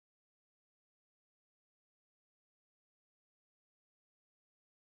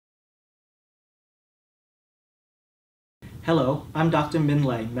Hello, I'm Dr. Minh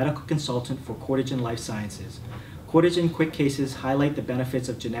Le, medical consultant for Courtagen Life Sciences. Courtagen quick cases highlight the benefits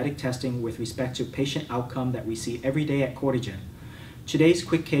of genetic testing with respect to patient outcome that we see every day at Courtagen. Today's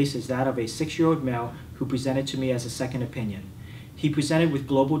quick case is that of a 6-year-old male who presented to me as a second opinion. He presented with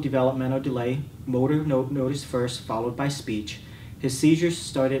global developmental delay, motor notice first, followed by speech. His seizures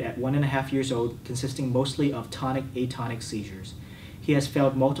started at 1.5 years old, consisting mostly of tonic-atonic seizures. He has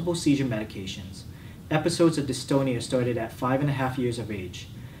failed multiple seizure medications. Episodes of dystonia started at 5.5 years of age.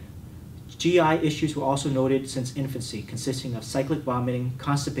 GI issues were also noted since infancy, consisting of cyclic vomiting,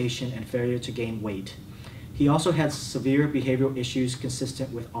 constipation, and failure to gain weight. He also had severe behavioral issues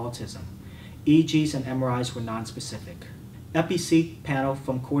consistent with autism. EEGs and MRIs were nonspecific. epiSEEK panel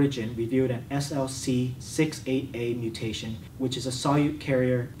from Courtagen reviewed an SLC68A mutation, which is a solute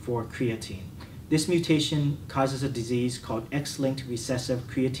carrier for creatine. This mutation causes a disease called X-linked recessive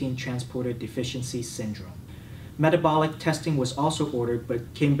Creatine Transporter Deficiency Syndrome. Metabolic testing was also ordered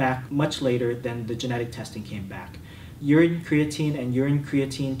but came back much later than the genetic testing came back. Urine creatine and urine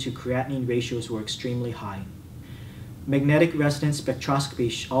creatine to creatinine ratios were extremely high. Magnetic resonance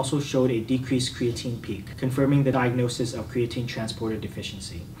spectroscopy also showed a decreased creatine peak, confirming the diagnosis of creatine transporter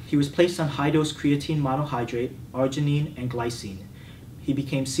deficiency. He was placed on high-dose creatine monohydrate, arginine, and glycine. He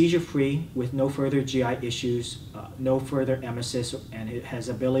became seizure-free with no further GI issues, no further emesis, and has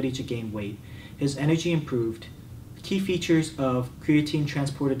ability to gain weight. His energy improved. Key features of creatine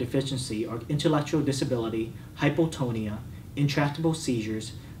transporter deficiency are intellectual disability, hypotonia, intractable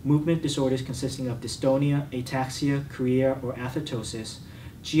seizures, movement disorders consisting of dystonia, ataxia, chorea, or athetosis,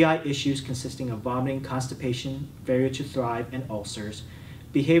 GI issues consisting of vomiting, constipation, failure to thrive, and ulcers,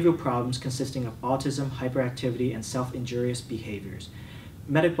 behavioral problems consisting of autism, hyperactivity, and self-injurious behaviors.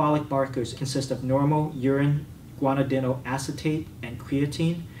 Metabolic markers consist of normal urine guanidinoacetate acetate and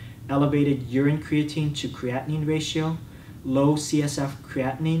creatine, elevated urine creatine to creatinine ratio, low CSF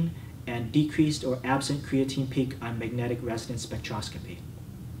creatinine, and decreased or absent creatine peak on magnetic resonance spectroscopy.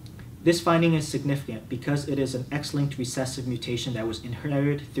 This finding is significant because it is an X-linked recessive mutation that was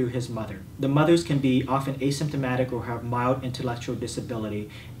inherited through his mother. The mothers can be often asymptomatic or have mild intellectual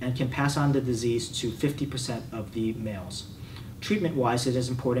disability and can pass on the disease to 50% of the males. Treatment-wise, it is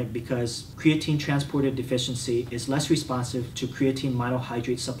important because creatine transporter deficiency is less responsive to creatine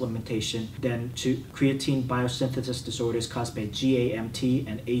monohydrate supplementation than to creatine biosynthesis disorders caused by GAMT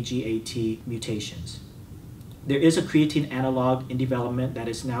and AGAT mutations. There is a creatine analog in development that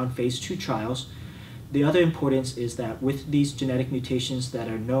is now in phase 2 trials. The other importance is that with these genetic mutations that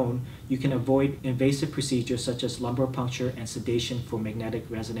are known, you can avoid invasive procedures such as lumbar puncture and sedation for magnetic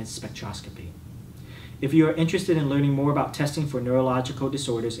resonance spectroscopy. If you are interested in learning more about testing for neurological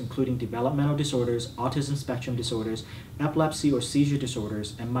disorders, including developmental disorders, autism spectrum disorders, epilepsy or seizure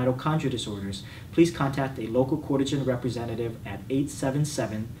disorders, and mitochondrial disorders, please contact a local Courtagen representative at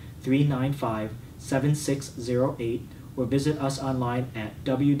 877-395-7608 or visit us online at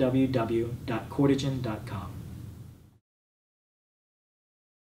www.courtagen.com.